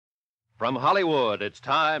From Hollywood, it's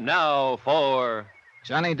time now for...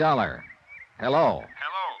 Johnny Dollar. Hello.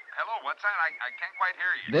 Hello, what's that? I can't quite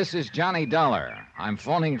hear you. This is Johnny Dollar. I'm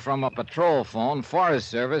phoning from a patrol phone, Forest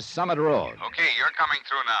Service, Summit Road. Okay, you're coming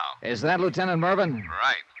through now. Is that Lieutenant Mervyn? Right.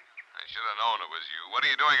 I should have known it was you. What are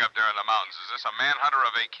you doing up there in the mountains? Is this a manhunt or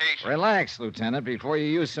a vacation? Relax, Lieutenant. Before you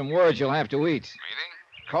use some words, you'll have to eat.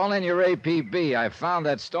 Meeting? Call in your APB. I found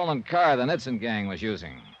that stolen car the Nitzen gang was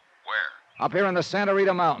using. Where? Up here in the Santa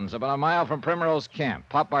Rita Mountains, about a mile from Primrose Camp,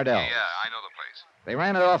 Pop Bardell's. Yeah, I know the place. They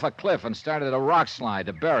ran it off a cliff and started a rock slide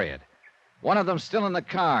to bury it. One of them's still in the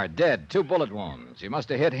car, dead, 2 bullet wounds. You must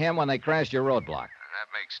have hit him when they crashed your roadblock. That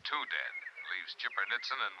makes 2 dead. Leaves Chipper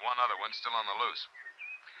Nitzen and one other one still on the loose.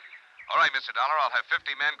 All right, Mr. Dollar, I'll have 50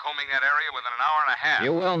 men combing that area within an hour and a half.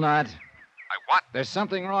 You will not. What? There's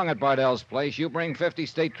something wrong at Bardell's place. You bring 50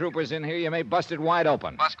 state troopers in here, you may bust it wide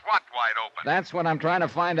open. Bust what wide open? That's what I'm trying to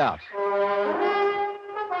find out.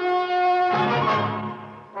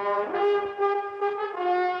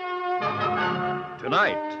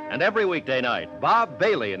 Tonight, and every weekday night, Bob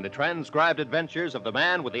Bailey in the transcribed adventures of the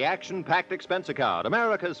man with the action-packed expense account,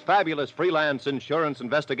 America's fabulous freelance insurance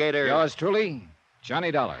investigator. Yours truly,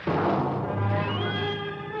 Johnny Dollar.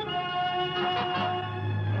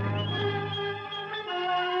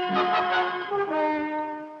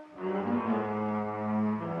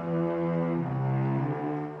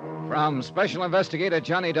 From Special Investigator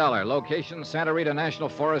Johnny Dollar, location Santa Rita National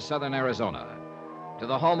Forest, Southern Arizona. To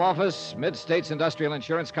the Home Office, Mid-States Industrial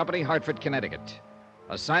Insurance Company, Hartford, Connecticut.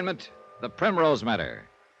 Assignment, the Primrose matter.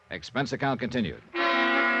 Expense account continued.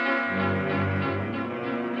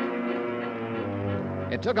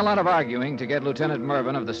 It took a lot of arguing to get Lieutenant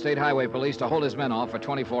Mervyn of the State Highway Police to hold his men off for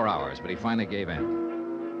 24 hours, but he finally gave in.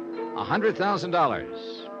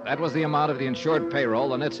 $100,000. That was the amount of the insured payroll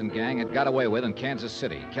the Nitzen gang had got away with in Kansas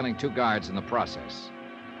City, killing 2 guards in the process.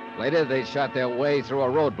 Later, they shot their way through a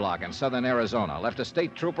roadblock in southern Arizona, left a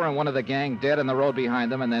state trooper and one of the gang dead in the road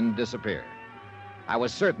behind them, and then disappeared. I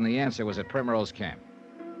was certain the answer was at Primrose Camp.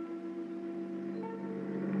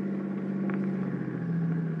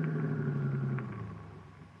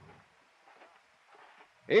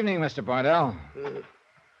 Evening, Mr. Bardell.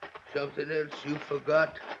 Something else you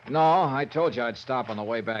forgot? No, I told you I'd stop on the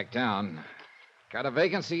way back down. Got a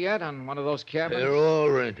vacancy yet on one of those cabins? They're all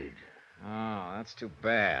rented. Oh, that's too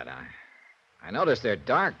bad. I noticed they're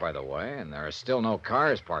dark, by the way, and there are still no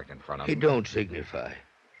cars parked in front of them. It don't signify.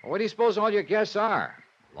 Well, what do you suppose all your guests are?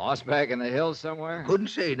 Lost back in the hills somewhere? Couldn't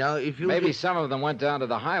say. Now, if you... Maybe some of them went down to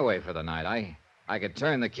the highway for the night. I could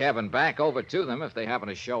turn the cabin back over to them if they happen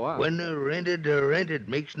to show up. When they're rented, they're rented.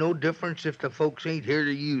 Makes no difference if the folks ain't here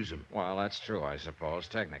to use them. Well, that's true, I suppose,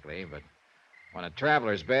 technically, but when a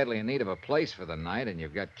traveler's badly in need of a place for the night and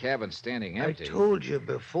you've got cabins standing empty... I told you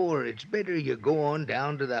before, it's better you go on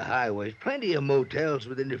down to the highways. Plenty of motels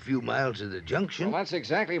within a few miles of the junction. Well, that's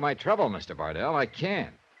exactly my trouble, Mr. Bardell. I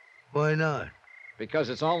can't. Why not? Because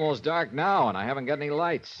it's almost dark now and I haven't got any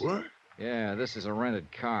lights. What? Yeah, this is a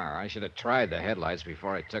rented car. I should have tried the headlights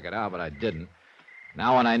before I took it out, but I didn't.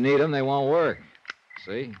 Now when I need them, they won't work.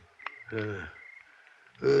 See?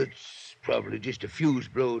 It's probably just a fuse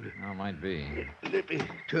blowed. Oh, might be. Let me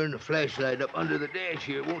turn the flashlight up under the dash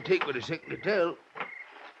here. It won't take but a second to tell.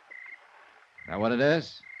 That what it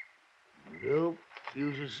is? Nope.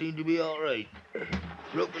 Fuses seem to be all right.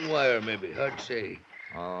 Broken wire, maybe. Hard to say.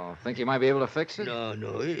 Oh, think you might be able to fix it?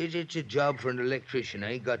 No. It's a job for an electrician.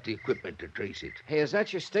 I ain't got the equipment to trace it. Hey, is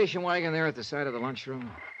that your station wagon there at the side of the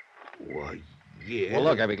lunchroom? Why, yeah. Well,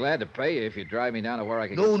 look, I'd be glad to pay you if you drive me down to where I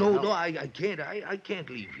can get No, some help. I can't. I can't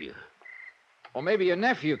leave here. Well, maybe your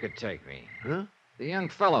nephew could take me. Huh? The young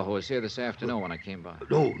fellow who was here this afternoon when I came by.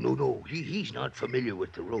 No. He's not familiar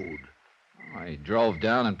with the road. Oh, he drove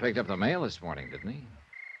down and picked up the mail this morning, didn't he?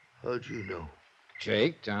 How'd you know?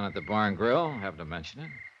 Jake, down at the Barn Grill, happened to mention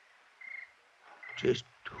it. Just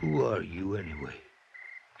who are you, anyway?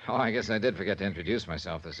 Oh, I guess I did forget to introduce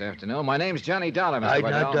myself this afternoon. My name's Johnny Dollar, Mr.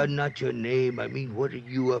 Bardell. Not your name. I mean, what are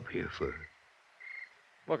you up here for?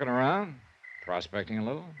 Looking around, prospecting a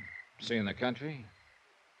little, seeing the country.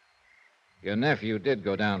 Your nephew did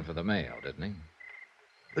go down for the mail, didn't he?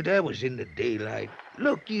 But that was in the daylight.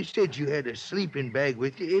 Look, you said you had a sleeping bag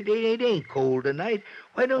with you. It ain't cold tonight.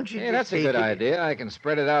 Why don't you Hey, that's a good idea. I can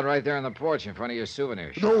spread it out right there on the porch in front of your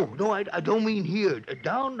souvenir shop. No, I don't mean here.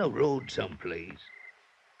 Down the road someplace.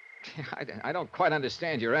 I don't quite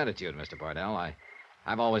understand your attitude, Mr. Bardell.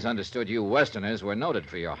 I've always understood you Westerners were noted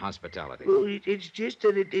for your hospitality. Well, it's just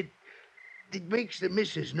that it makes the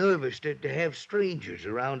missus nervous to have strangers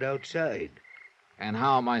around outside. And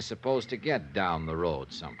how am I supposed to get down the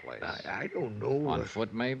road someplace? I don't know. On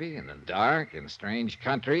foot, maybe? In the dark? In strange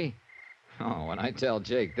country? Oh, when I tell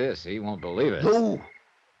Jake this, he won't believe it. No,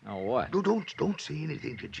 Oh, what? no, don't say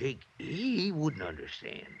anything to Jake. He wouldn't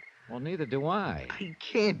understand. Well, neither do I. I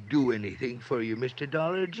can't do anything for you, Mr.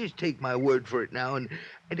 Dollar. Just take my word for it now and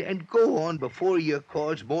go on before you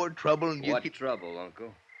cause more trouble and you What get... trouble,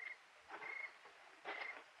 Uncle?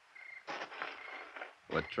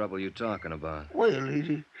 What trouble you talking about? Well,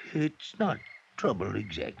 it's not trouble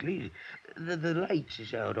exactly. The lights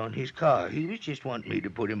is out on his car. He was just wanting me to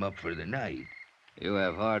put him up for the night. You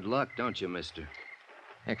have hard luck, don't you, mister?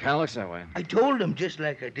 It kind of looks that way. I told him just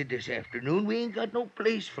like I did this afternoon, we ain't got no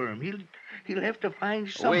place for him. He'll have to find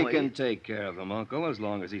some We way. can take care of him, Uncle, as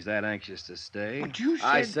long as he's that anxious to stay. But you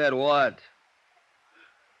I said- said what?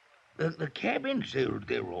 The cabins,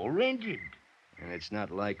 they're all rented. And it's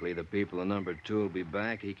not likely the people in number 2 will be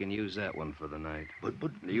back. He can use that one for the night. But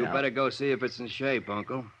You now- better go see if it's in shape,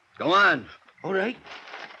 Uncle. Go on. All right.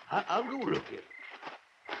 I'll go look at it.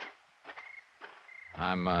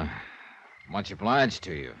 I'm, much obliged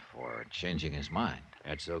to you for changing his mind.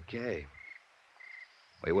 That's okay.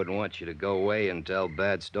 We wouldn't want you to go away and tell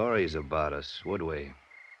bad stories about us, would we?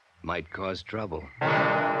 Might cause trouble.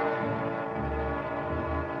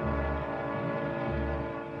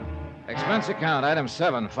 Expense account, item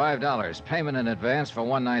 7, $5. Payment in advance for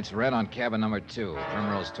one night's rent on cabin number 2,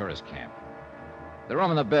 Primrose Tourist Camp. The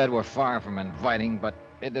room and the bed were far from inviting, but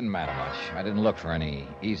it didn't matter much. I didn't look for any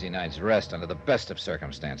easy night's rest under the best of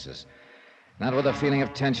circumstances. Not with the feeling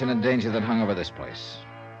of tension and danger that hung over this place,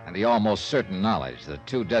 and the almost certain knowledge that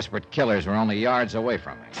 2 desperate killers were only yards away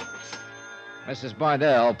from me. Mrs.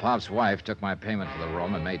 Bardell, Pop's wife, took my payment for the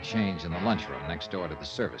room and made change in the lunchroom next door to the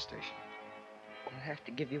service station. I'll have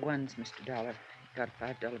to give you ones, Mr. Dollar. You got a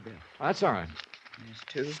 $5 bill. That's all right.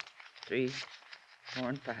 There's 2, 3, 4,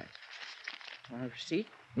 and 5. Want a receipt?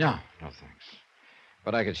 No, thanks.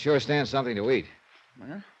 But I could sure stand something to eat.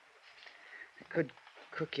 Well, I could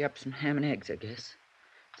cook you up some ham and eggs, I guess.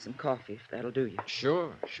 Some coffee, if that'll do you.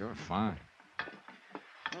 Sure, fine.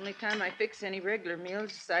 Only time I fix any regular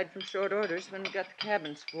meals, aside from short orders, when we got the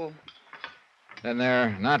cabins full. Then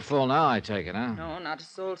they're not full now, I take it, huh? No, not a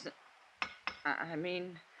soul. I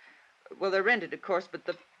mean, well, they're rented, of course, but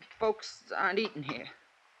the folks aren't eating here.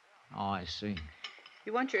 Oh, I see.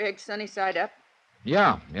 You want your eggs sunny side up?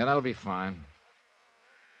 Yeah, that'll be fine.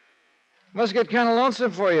 Must get kind of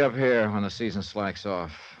lonesome for you up here when the season slacks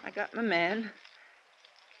off. I got my man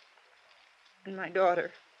and my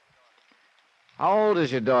daughter. How old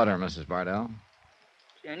is your daughter, Mrs. Bardell?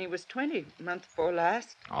 Jenny was 20 the month before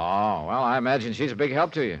last. Oh, well, I imagine she's a big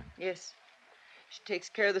help to you. Yes. She takes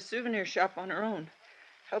care of the souvenir shop on her own.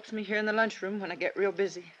 Helps me here in the lunchroom when I get real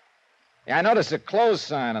busy. Yeah, I noticed a close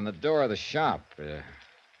sign on the door of the shop.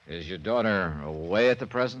 Is your daughter away at the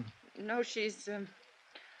present? No, she's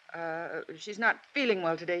not feeling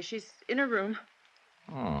well today. She's in her room.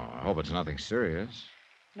 Oh, I hope it's nothing serious.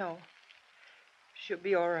 No. She'll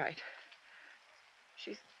be all right.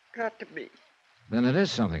 She's got to be. Then it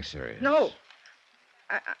is something serious. No.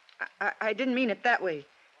 I didn't mean it that way.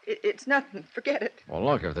 It's nothing. Forget it. Well,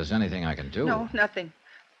 look, if there's anything I can do. No, nothing.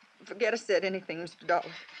 Forget I said anything, Mr. Dollar.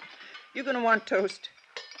 You're going to want toast.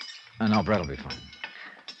 No, bread will be fine.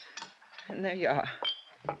 And there you are.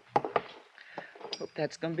 Hope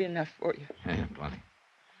that's going to be enough for you. Yeah, plenty.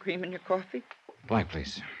 Cream in your coffee? Black,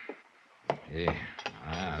 please. Yeah.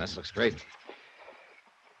 This looks great.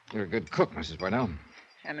 You're a good cook, Mrs. Bardell.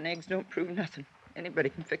 Ham and eggs don't prove nothing. Anybody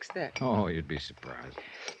can fix that. Oh, you'd be surprised.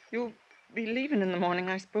 You'll be leaving in the morning,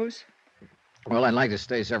 I suppose. Well, I'd like to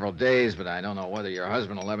stay several days, but I don't know whether your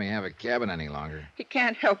husband will let me have a cabin any longer. He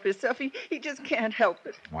can't help himself. He just can't help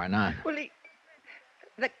it. Why not? Well,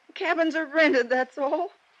 the cabins are rented, that's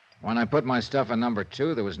all. When I put my stuff in number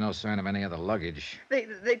 2, there was no sign of any other luggage.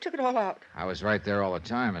 They took it all out. I was right there all the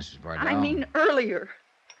time, Mrs. Bardell. I mean earlier.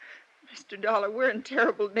 Mr. Dollar, we're in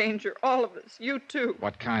terrible danger, all of us. You, too.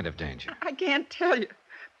 What kind of danger? I can't tell you.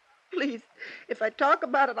 Please, if I talk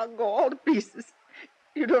about it, I'll go all to pieces.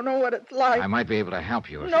 You don't know what it's like. I might be able to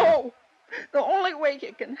help you if No. The only way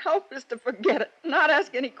you can help is to forget it, not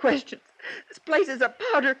ask any questions. This place is a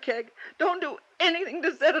powder keg. Don't do anything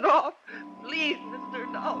to set it off. Please,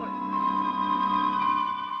 Mr. Dollar.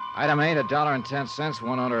 Item 8, $1.10,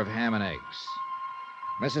 one order of ham and eggs.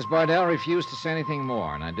 Mrs. Bardell refused to say anything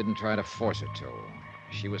more, and I didn't try to force her to.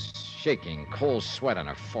 She was shaking, cold sweat on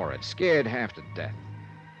her forehead, scared half to death.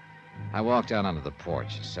 I walked out onto the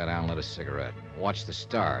porch and sat down and lit a cigarette, and watched the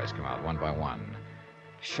stars come out one by one,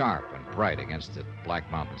 sharp and bright against the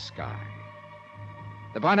black mountain sky.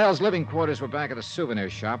 The Bardells' living quarters were back at the souvenir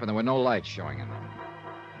shop, and there were no lights showing in them.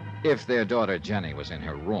 If their daughter Jenny was in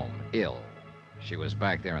her room, ill, she was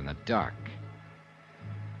back there in the dark.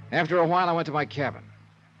 After a while, I went to my cabin.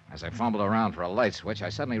 As I fumbled around for a light switch, I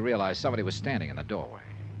suddenly realized somebody was standing in the doorway.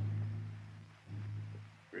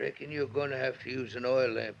 Reckon you're going to have to use an oil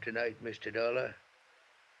lamp tonight, Mr. Dollar.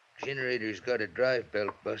 Generator's got a drive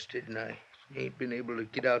belt busted, and I ain't been able to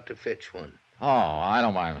get out to fetch one. Oh, I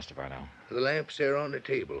don't mind, Mr. Bardell. The lamp's there on the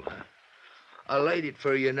table. I'll light it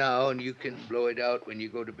for you now, and you can blow it out when you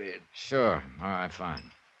go to bed. Sure. All right,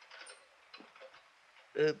 fine.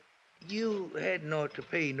 You hadn't ought to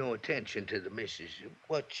pay no attention to the missus.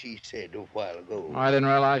 What she said a while ago. I didn't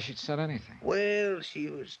realize she'd said anything. Well, she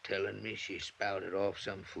was telling me she spouted off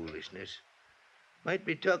some foolishness. Might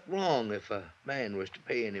be took wrong if a man was to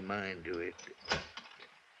pay any mind to it.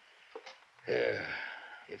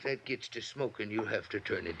 If that gets to smoking, you'll have to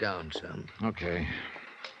turn it down some. Okay.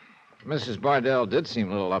 Mrs. Bardell did seem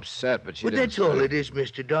a little upset, but she didn't That's all say- it is,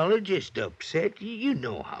 Mr. Dollar. Just upset. You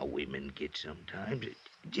know how women get sometimes.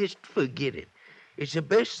 Just forget it. It's the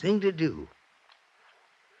best thing to do.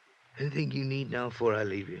 Anything you need now before I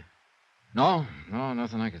leave you? No,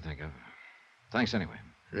 nothing I can think of. Thanks anyway.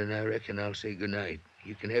 Then I reckon I'll say goodnight.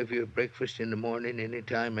 You can have your breakfast in the morning any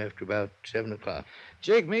time after about 7 o'clock.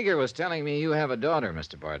 Jake Meager was telling me you have a daughter,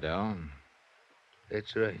 Mr. Bardell.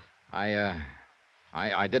 That's right.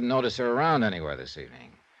 I didn't notice her around anywhere this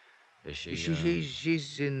evening. Is she...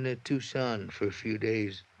 She's in Tucson for a few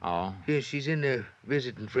days. Oh? Yeah, she's in there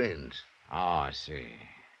visiting friends. Oh, I see.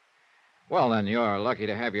 Well, then you're lucky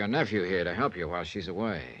to have your nephew here to help you while she's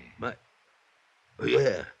away. Oh,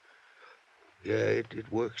 yeah. Yeah,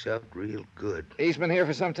 it works out real good. He's been here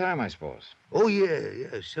for some time, I suppose. Oh,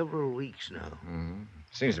 yeah, several weeks now. Mm-hmm.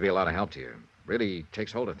 Seems to be a lot of help to you. Really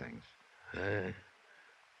takes hold of things.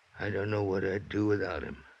 I don't know what I'd do without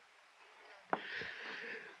him.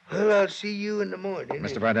 Well, I'll see you in the morning.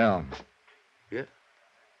 Mr. Bardell. Yeah?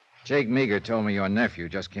 Jake Meager told me your nephew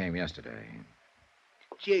just came yesterday.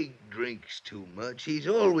 Jake drinks too much. He's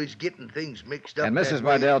always getting things mixed up. And Mrs. that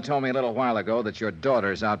way. Bardell told me a little while ago that your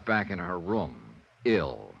daughter's out back in her room,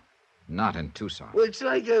 ill, not in Tucson. Well, it's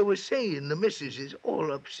like I was saying. The missus is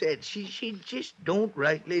all upset. She just don't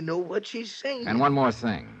rightly know what she's saying. And one more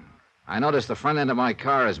thing. I noticed the front end of my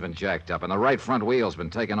car has been jacked up and the right front wheel's been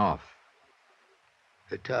taken off.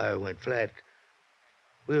 The tire went flat.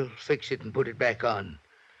 We'll fix it and put it back on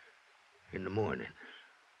in the morning.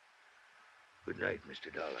 Good night,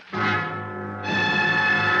 Mr. Dollar.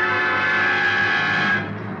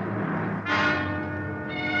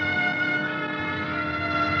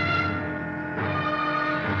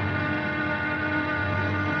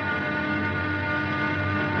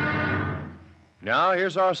 Now,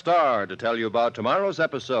 here's our star to tell you about tomorrow's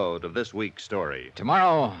episode of this week's story.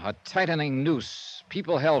 Tomorrow, a tightening noose,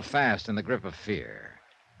 people held fast in the grip of fear.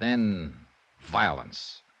 Then,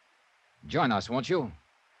 violence. Join us, won't you?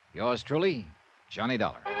 Yours truly, Johnny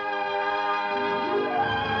Dollar.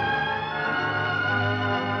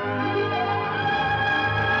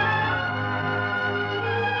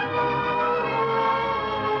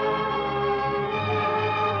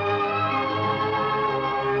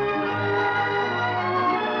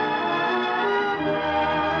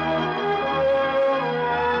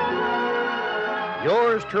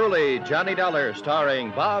 Yours truly, Johnny Dollar,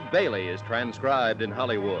 starring Bob Bailey, is transcribed in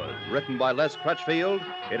Hollywood. Written by Les Crutchfield,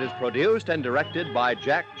 it is produced and directed by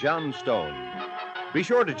Jack Johnstone. Be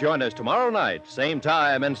sure to join us tomorrow night, same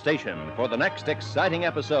time and station, for the next exciting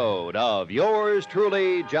episode of Yours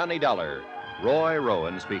truly, Johnny Dollar. Roy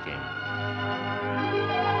Rowan speaking.